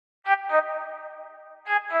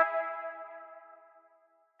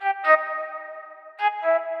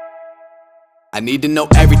I need to know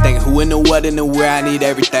everything, who and the what and the where, I need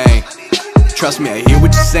everything. Trust me, I hear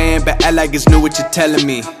what you're saying, but act like it's new what you're telling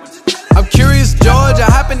me. I'm curious, George, I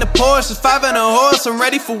hop in the Porsche, it's 5 and a horse, I'm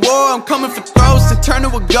ready for war, I'm coming for throats, to turn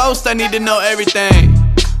to a ghost, I need to know everything.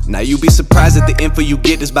 Now you be surprised at the info you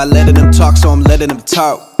get is by letting them talk, so I'm letting them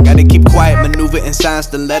talk. Gotta keep quiet, maneuver in silence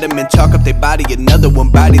to let them in, chalk up their body, another one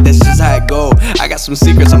body, that's just how it go. I got some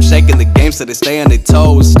secrets, I'm shaking the game so they stay on their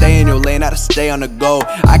toes. Stay in your lane, I to stay on the go.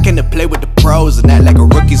 I can play with the pros and act like a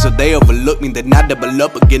rookie, so they overlook me. Then I double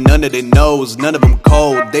up again under their nose. None of them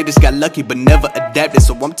cold, they just got lucky but never adapted,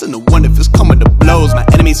 so I'm to the one if it's coming to blows. My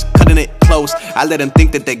enemies cutting it close, I let them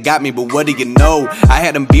think that they got me, but what do you know? I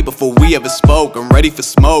had them beat before we ever spoke, I'm ready for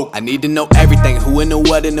smoke. I need to know everything, who and the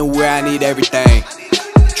what and the where, I need everything.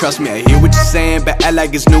 Trust me, I hear what you're saying, but act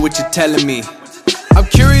like it's new what you're telling me. I'm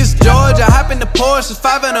curious, George, I hop in the Porsche, it's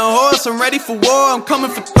 5 and a horse, I'm ready for war, I'm coming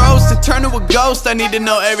for throats, to turn to a ghost, I need to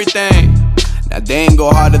know everything. Now they ain't go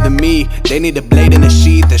harder than me, they need a blade in a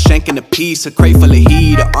sheath, a shank in a piece, a crate full of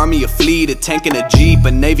heat, an army, a fleet, a tank in a jeep, a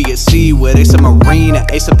navy at sea, with ace a marine, an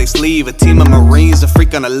ace up their sleeve, a team of marines, a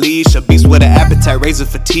freak on a leash, a beast with an appetite, razor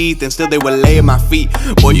for teeth, and still they will lay at my feet.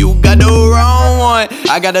 Boy, you got the wrong one.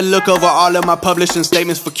 I gotta look over all of my publishing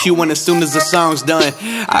statements for Q1 as soon as the song's done.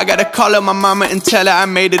 I gotta call up my mama and tell her I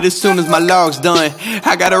made it as soon as my log's done.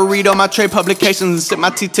 I gotta read all my trade publications and sip my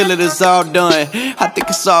tea till it is all done. I think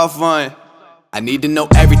it's all fun. I need to know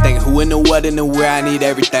everything, who and the what and the where, I need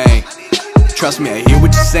everything. Trust me, I hear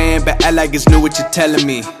what you're saying, but act like it's new what you're telling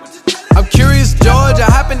me. I'm curious, George, I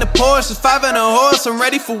hop in the Porsche, it's 5 and a horse, I'm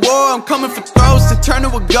ready for war, I'm coming for throats, to turn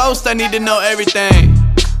to a ghost, I need to know everything.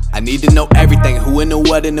 I need to know everything, who and the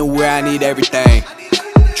what and the where, I need everything.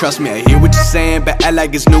 Trust me, I hear what you're saying, but act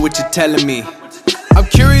like it's new what you're telling me. I'm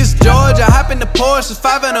curious, George, I hop in the Porsche, it's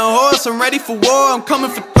 5 and a horse, I'm ready for war, I'm coming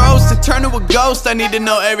for throats, to turn to a ghost, I need to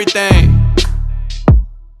know everything.